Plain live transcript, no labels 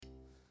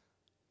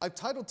I've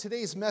titled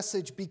today's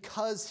message,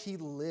 Because He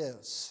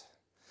Lives.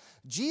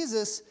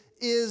 Jesus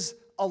is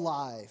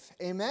alive.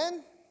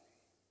 Amen?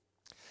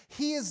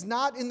 He is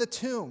not in the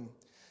tomb.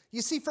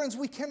 You see, friends,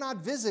 we cannot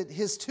visit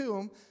his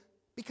tomb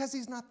because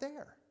he's not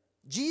there.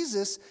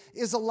 Jesus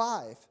is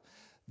alive.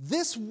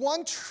 This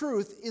one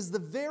truth is the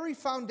very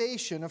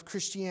foundation of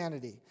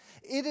Christianity.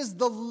 It is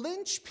the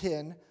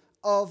linchpin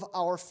of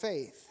our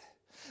faith.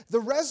 The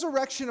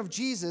resurrection of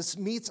Jesus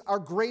meets our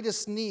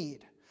greatest need,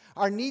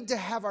 our need to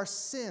have our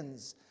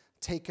sins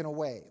taken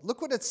away.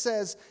 Look what it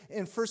says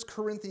in 1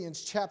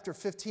 Corinthians chapter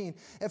 15.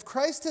 If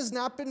Christ has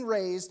not been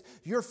raised,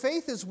 your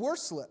faith is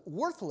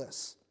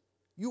worthless.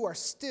 You are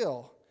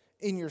still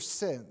in your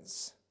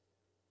sins.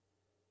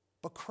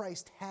 But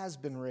Christ has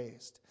been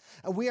raised,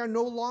 and we are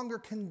no longer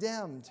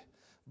condemned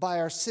by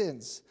our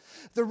sins.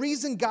 The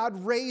reason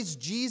God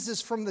raised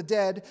Jesus from the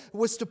dead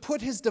was to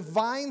put his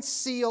divine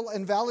seal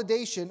and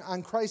validation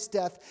on Christ's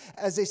death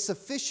as a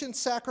sufficient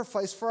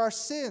sacrifice for our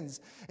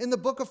sins. In the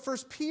book of 1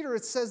 Peter,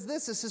 it says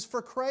this. It says,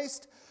 for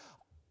Christ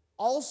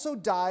also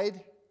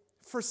died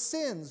for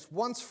sins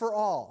once for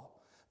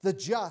all, the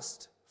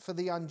just for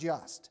the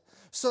unjust,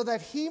 so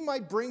that he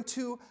might bring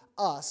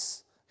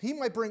us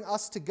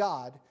to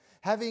God,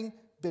 having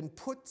been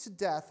put to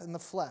death in the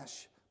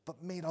flesh,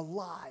 but made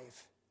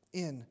alive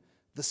in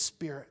the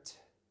Spirit.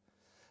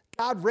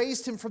 God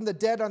raised him from the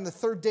dead on the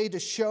third day to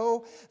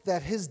show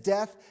that his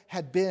death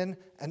had been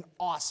an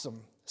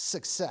awesome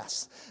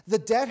success. The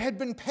debt had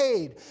been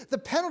paid, the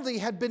penalty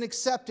had been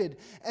accepted,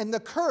 and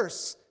the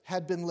curse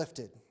had been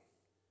lifted.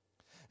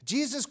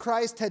 Jesus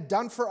Christ had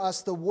done for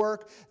us the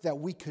work that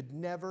we could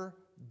never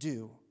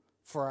do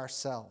for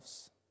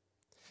ourselves.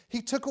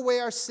 He took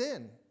away our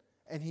sin,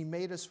 and he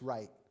made us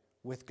right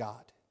with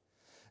God.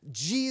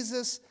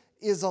 Jesus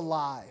is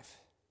alive.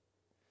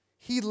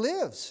 He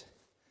lives.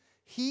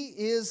 He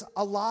is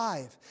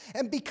alive.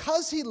 And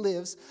because he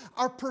lives,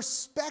 our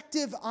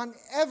perspective on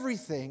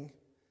everything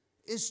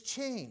is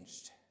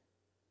changed.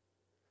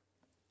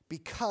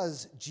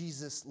 Because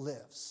Jesus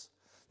lives.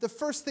 The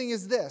first thing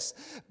is this.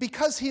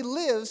 Because he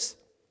lives,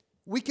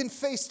 we can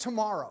face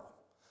tomorrow.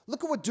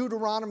 Look at what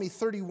Deuteronomy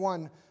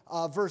 31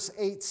 verse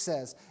 8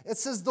 says. It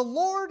says, the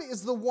Lord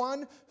is the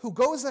one who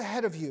goes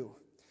ahead of you.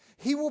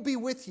 He will be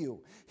with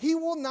you. He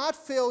will not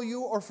fail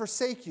you or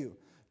forsake you.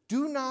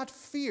 Do not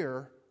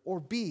fear or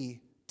be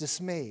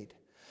dismayed.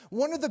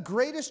 One of the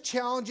greatest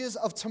challenges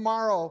of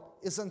tomorrow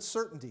is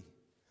uncertainty.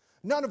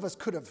 None of us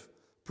could have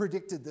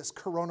predicted this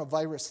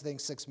coronavirus thing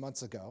 6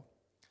 months ago.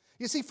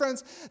 You see,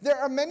 friends, there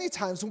are many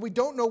times when we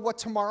don't know what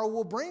tomorrow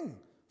will bring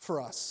for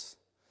us.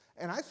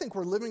 And I think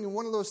we're living in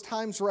one of those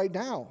times right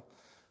now.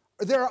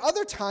 There are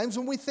other times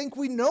when we think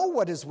we know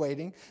what is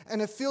waiting,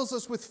 and it fills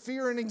us with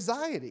fear and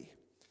anxiety.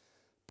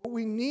 But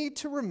we need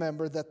to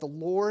remember that the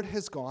Lord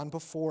has gone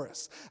before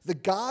us. The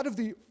God of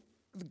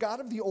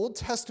the Old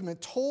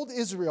Testament told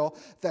Israel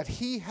that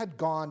he had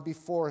gone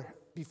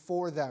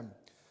before them.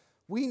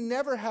 We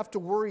never have to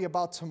worry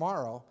about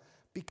tomorrow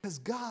because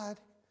God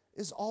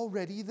is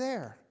already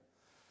there.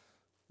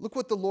 Look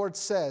what the Lord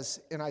says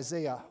in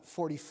Isaiah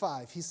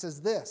 45. He says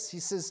this.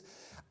 He says,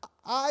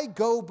 I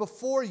go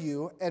before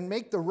you and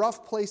make the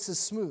rough places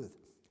smooth.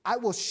 I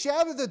will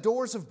shatter the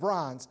doors of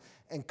bronze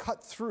and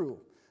cut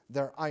through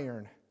their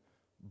iron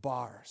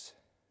bars.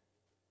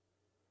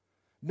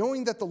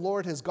 Knowing that the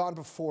Lord has gone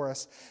before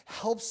us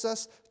helps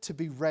us to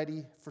be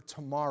ready for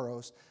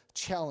tomorrow's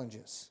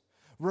challenges.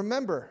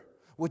 Remember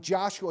what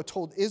Joshua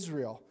told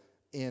Israel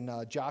in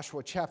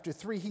Joshua chapter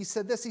 3. He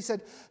said this, he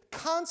said,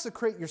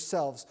 consecrate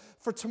yourselves,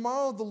 for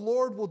tomorrow the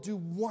Lord will do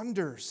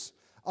wonders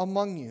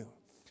among you.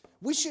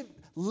 We should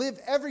live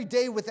every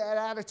day with that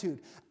attitude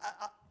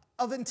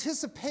of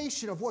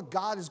anticipation of what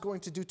God is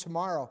going to do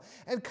tomorrow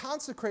and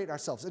consecrate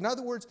ourselves. In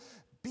other words,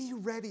 be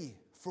ready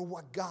for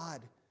what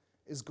God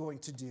is going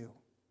to do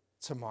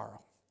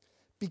tomorrow.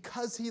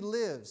 Because he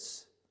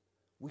lives,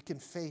 we can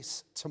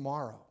face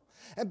tomorrow.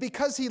 And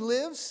because he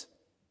lives,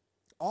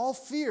 all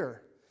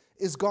fear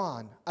is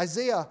gone.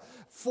 Isaiah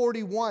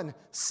 41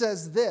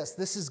 says this.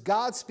 This is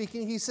God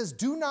speaking. He says,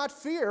 do not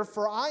fear,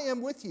 for I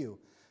am with you.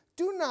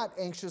 Do not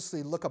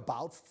anxiously look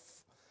about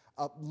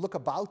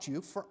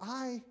you, for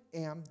I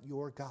am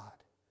your God.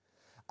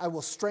 I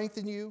will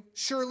strengthen you.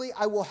 Surely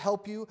I will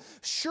help you.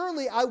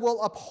 Surely I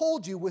will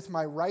uphold you with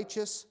my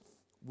righteous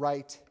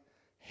right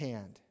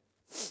hand.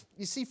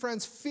 You see,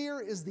 friends,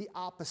 fear is the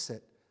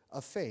opposite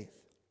of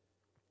faith.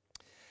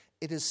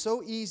 It is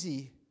so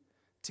easy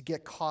to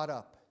get caught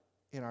up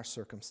in our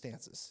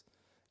circumstances.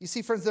 You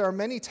see, friends, there are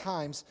many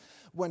times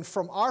when,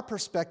 from our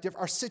perspective,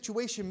 our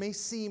situation may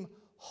seem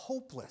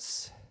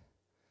hopeless.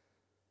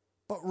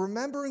 But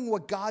remembering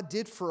what God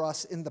did for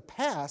us in the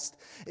past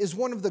is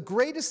one of the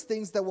greatest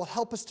things that will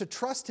help us to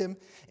trust him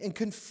in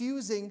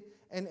confusing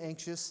and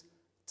anxious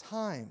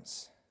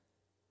times.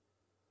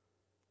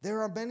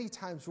 There are many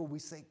times where we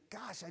say,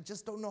 gosh, I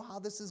just don't know how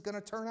this is going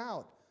to turn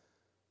out.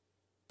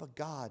 But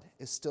God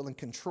is still in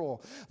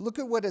control. Look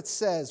at what it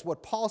says,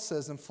 what Paul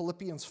says in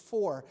Philippians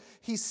 4.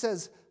 He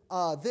says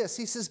this,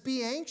 he says,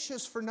 be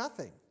anxious for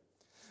nothing,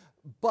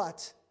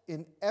 but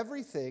in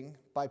everything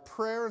by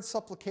prayer and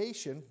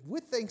supplication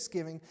with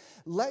thanksgiving,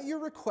 let your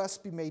requests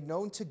be made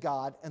known to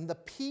God, and the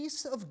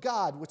peace of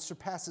God, which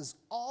surpasses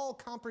all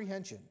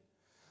comprehension,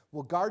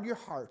 will guard your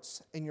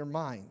hearts and your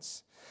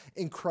minds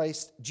in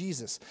Christ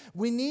Jesus.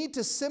 We need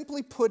to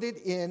simply put it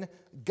in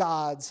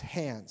God's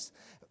hands.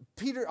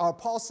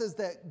 Paul says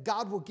that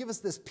God will give us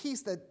this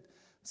peace that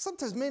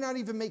sometimes may not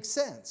even make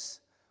sense,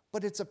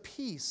 but it's a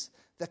peace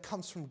that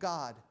comes from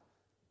God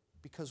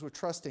because we're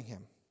trusting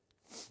him.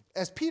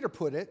 As Peter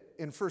put it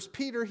in 1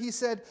 Peter, he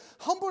said,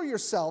 "Humble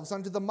yourselves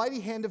under the mighty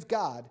hand of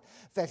God,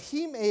 that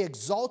he may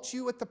exalt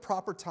you at the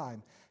proper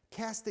time,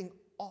 casting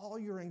all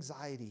your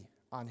anxiety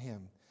on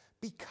him,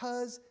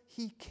 because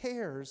he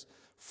cares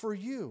for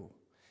you."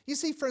 You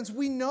see, friends,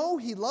 we know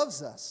he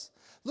loves us.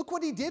 Look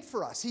what he did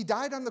for us. He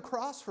died on the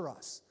cross for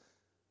us.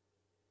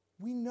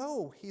 We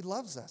know he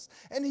loves us.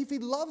 And if he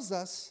loves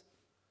us,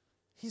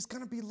 he's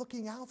going to be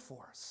looking out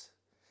for us.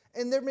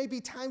 And there may be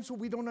times where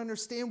we don't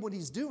understand what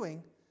he's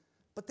doing,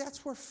 but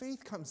that's where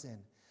faith comes in.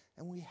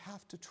 And we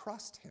have to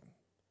trust him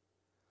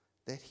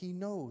that he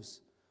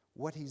knows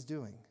what he's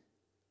doing.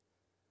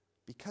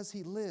 Because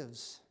he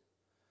lives,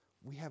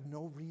 we have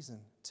no reason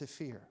to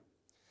fear.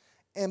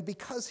 And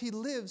because he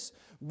lives,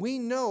 we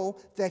know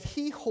that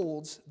he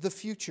holds the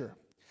future.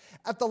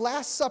 At the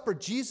Last Supper,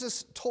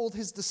 Jesus told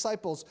his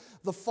disciples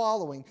the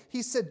following.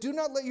 He said, "Do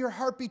not let your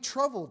heart be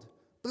troubled.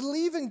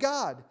 Believe in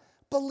God.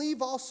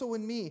 Believe also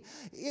in me.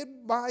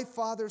 In my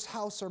Father's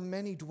house are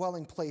many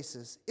dwelling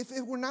places. If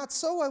it were not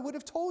so, I would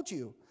have told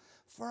you.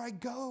 For I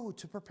go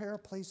to prepare a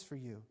place for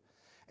you.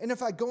 And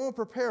if I go and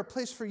prepare a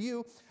place for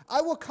you,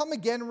 I will come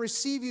again and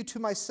receive you to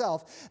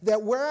myself,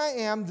 that where I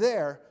am,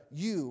 there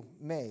you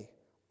may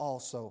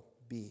also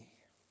be."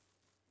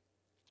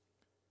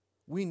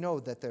 We know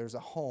that there's a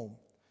home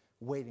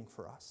waiting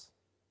for us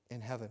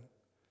in heaven.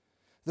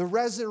 The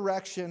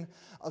resurrection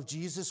of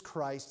Jesus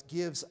Christ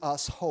gives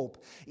us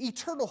hope.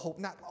 Eternal hope.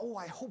 Not,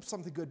 I hope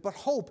something good, but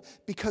hope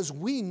because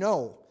we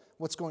know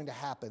what's going to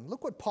happen.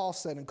 Look what Paul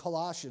said in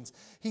Colossians.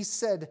 He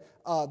said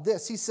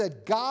this. He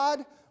said,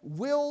 "God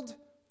willed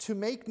to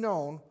make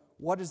known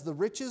what is the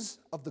riches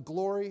of the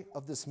glory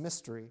of this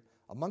mystery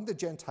among the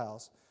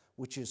Gentiles,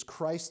 which is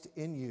Christ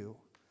in you,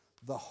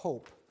 the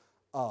hope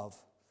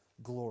of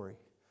glory."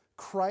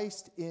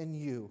 Christ in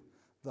you,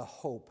 the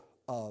hope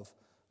of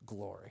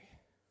glory.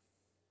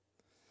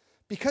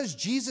 Because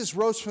Jesus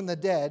rose from the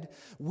dead,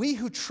 we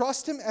who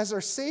trust him as our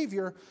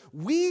Savior,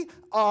 we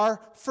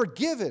are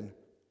forgiven,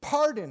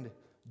 pardoned,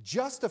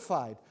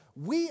 justified.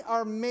 We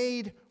are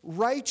made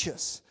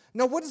righteous.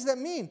 Now, what does that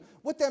mean?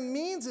 What that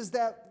means is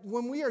that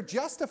when we are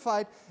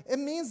justified, it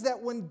means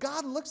that when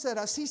God looks at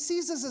us, he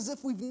sees us as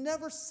if we've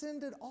never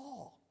sinned at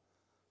all.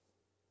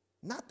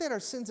 Not that our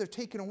sins are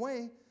taken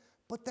away,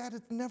 but that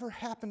it never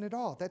happened at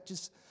all. That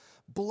just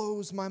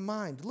blows my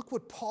mind. Look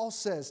what Paul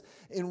says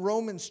in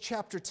Romans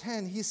chapter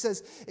 10. He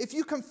says, "If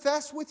you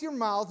confess with your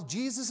mouth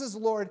Jesus is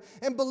Lord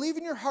and believe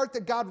in your heart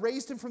that God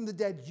raised him from the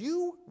dead,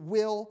 you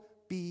will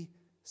be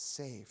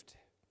saved."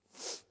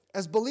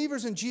 As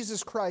believers in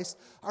Jesus Christ,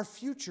 our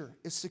future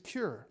is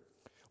secure.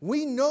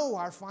 We know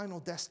our final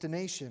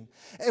destination,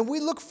 and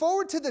we look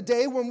forward to the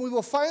day when we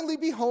will finally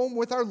be home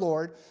with our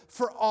Lord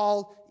for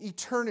all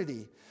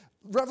eternity.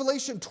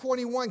 Revelation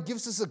 21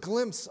 gives us a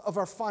glimpse of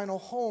our final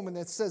home, and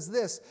it says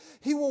this: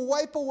 "He will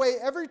wipe away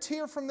every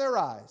tear from their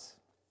eyes,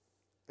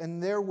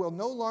 and there will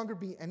no longer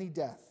be any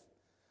death.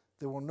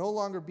 There will no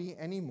longer be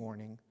any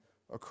mourning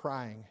or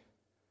crying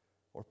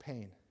or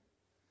pain."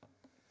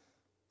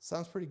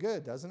 Sounds pretty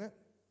good, doesn't it?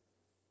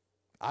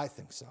 I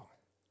think so.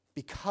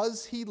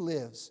 Because he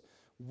lives,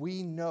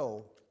 we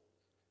know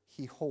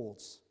he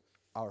holds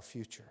our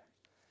future.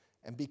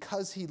 And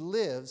because he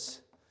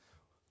lives,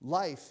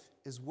 life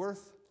is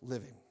worth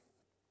living.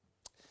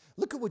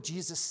 Look at what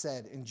Jesus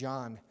said in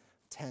John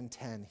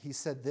 10:10. He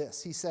said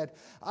this. He said,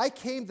 "I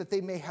came that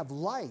they may have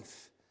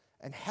life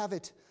and have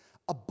it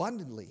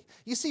abundantly."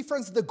 You see,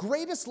 friends, the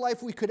greatest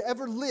life we could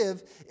ever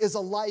live is a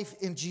life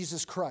in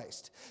Jesus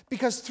Christ.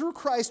 Because through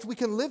Christ, we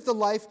can live the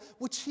life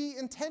which he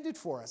intended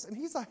for us. And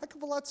he's a heck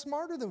of a lot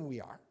smarter than we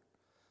are.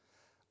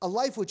 A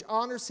life which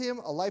honors him,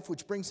 a life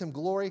which brings him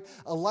glory,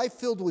 a life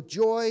filled with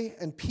joy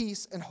and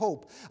peace and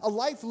hope, a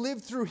life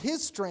lived through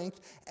his strength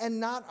and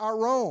not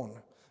our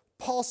own.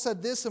 Paul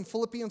said this in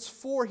Philippians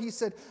 4. He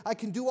said, "I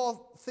can do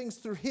all things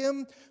through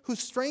him who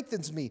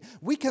strengthens me."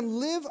 We can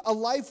live a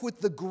life with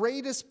the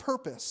greatest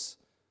purpose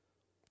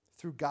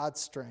through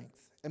God's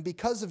strength. And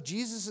because of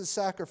Jesus'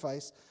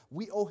 sacrifice,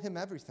 we owe him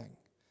everything.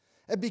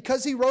 And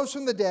because he rose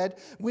from the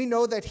dead, we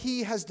know that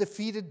he has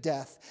defeated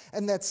death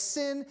and that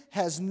sin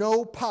has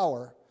no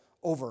power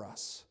over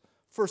us.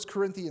 1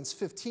 Corinthians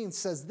 15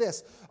 says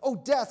this: "O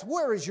death,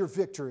 where is your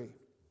victory?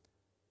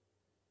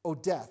 O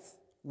death,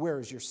 where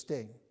is your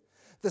sting?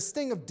 The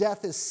sting of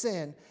death is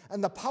sin,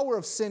 and the power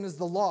of sin is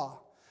the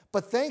law.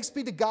 But thanks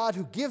be to God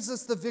who gives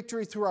us the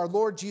victory through our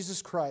Lord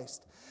Jesus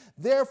Christ.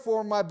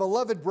 Therefore, my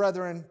beloved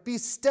brethren, be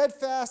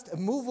steadfast,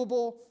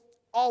 immovable,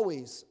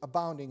 always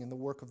abounding in the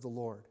work of the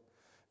Lord,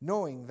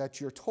 knowing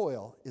that your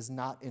toil is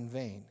not in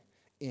vain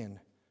in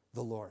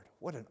the Lord.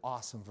 What an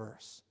awesome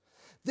verse.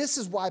 This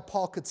is why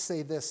Paul could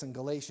say this in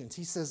Galatians.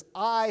 He says,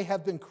 I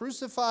have been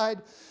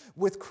crucified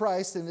with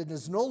Christ, and it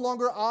is no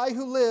longer I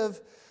who live,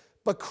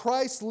 but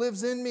Christ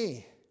lives in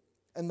me.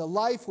 And the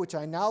life which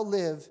I now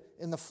live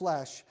in the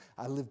flesh,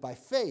 I live by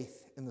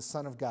faith in the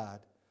Son of God,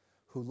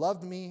 who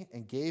loved me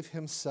and gave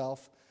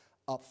himself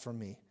up for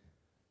me.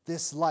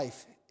 This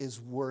life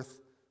is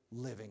worth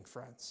living,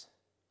 friends,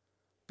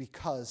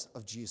 because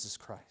of Jesus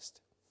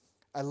Christ.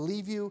 I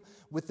leave you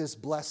with this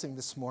blessing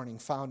this morning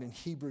found in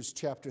Hebrews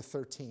chapter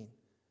 13.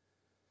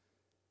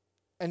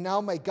 And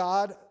now may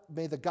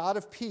the God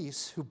of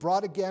peace, who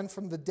brought again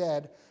from the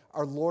dead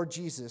our Lord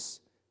Jesus,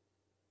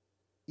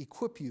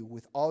 equip you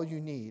with all you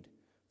need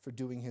for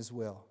doing his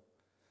will.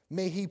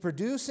 May he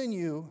produce in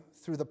you,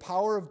 through the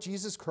power of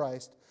Jesus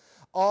Christ,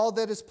 all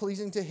that is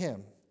pleasing to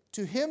him.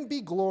 To him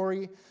be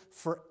glory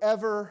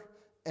forever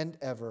and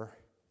ever.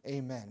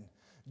 Amen.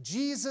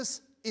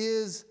 Jesus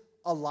is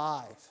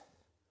alive.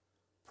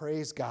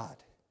 Praise God.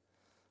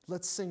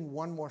 Let's sing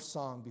one more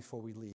song before we leave.